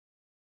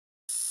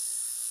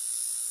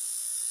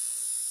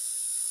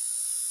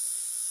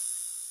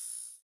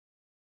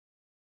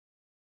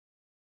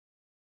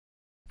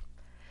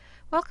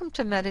Welcome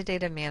to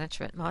Metadata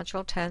Management,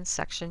 Module 10,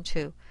 Section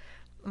 2.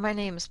 My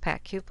name is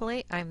Pat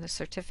Cupoli. I'm the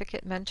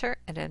Certificate Mentor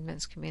at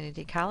Edmonds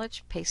Community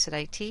College,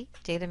 PaceIT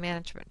Data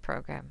Management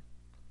Program.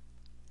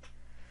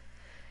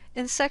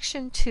 In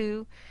Section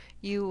 2,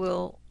 you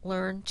will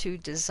learn to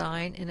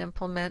design and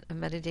implement a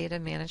metadata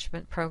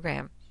management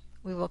program.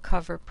 We will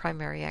cover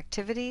primary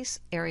activities,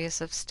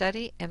 areas of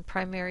study, and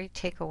primary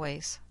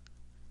takeaways.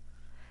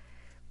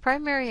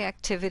 Primary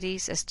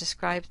activities as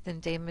described in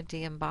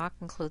Damadi and Bach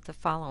include the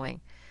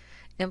following: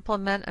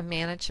 implement a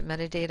managed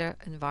metadata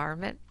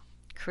environment,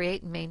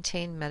 create and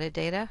maintain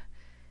metadata,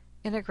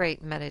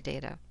 integrate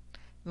metadata,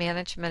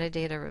 manage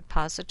metadata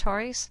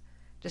repositories,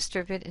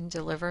 distribute and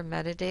deliver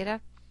metadata,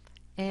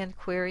 and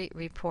query,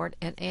 report,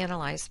 and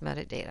analyze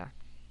metadata.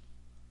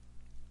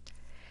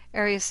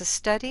 Areas of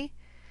study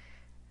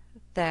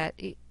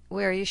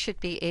where you should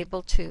be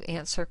able to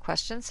answer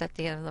questions at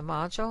the end of the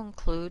module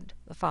include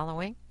the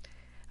following: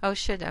 how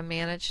should a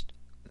managed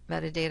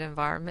metadata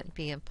environment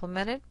be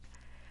implemented?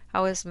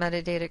 How is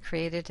metadata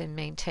created and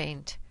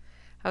maintained?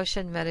 How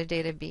should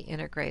metadata be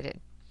integrated?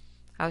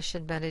 How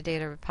should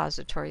metadata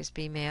repositories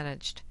be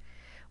managed?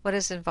 What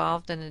is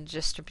involved in the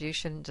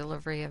distribution and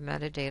delivery of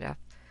metadata?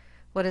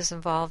 What is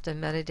involved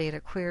in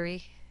metadata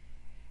query,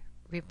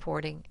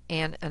 reporting,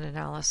 and an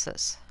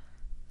analysis?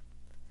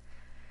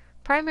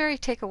 Primary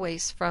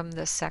takeaways from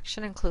this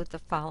section include the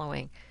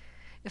following: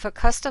 if a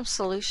custom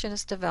solution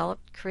is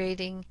developed,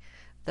 creating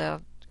the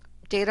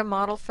data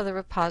model for the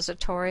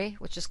repository,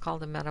 which is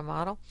called a meta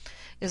model,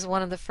 is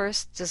one of the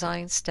first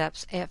design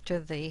steps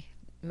after the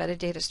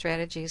metadata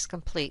strategy is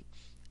complete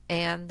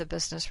and the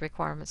business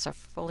requirements are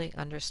fully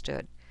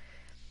understood.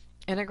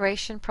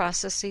 Integration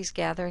processes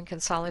gather and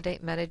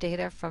consolidate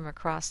metadata from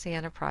across the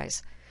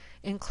enterprise,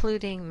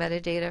 including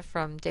metadata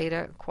from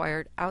data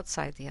acquired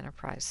outside the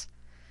enterprise.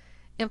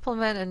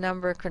 Implement a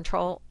number of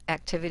control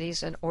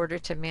activities in order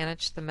to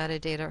manage the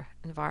metadata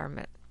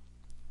environment.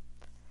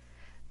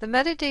 The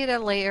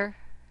metadata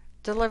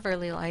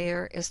delivery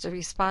layer is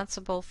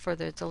responsible for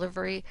the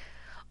delivery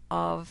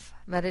of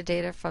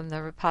metadata from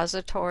the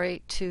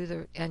repository to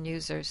the end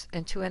users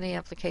and to any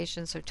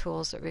applications or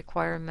tools that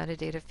require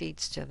metadata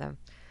feeds to them.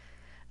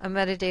 A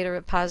metadata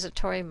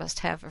repository must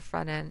have a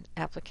front-end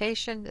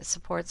application that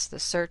supports the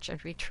search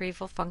and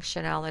retrieval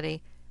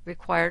functionality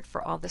required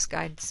for all this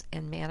guidance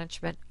and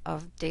management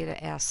of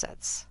data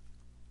assets.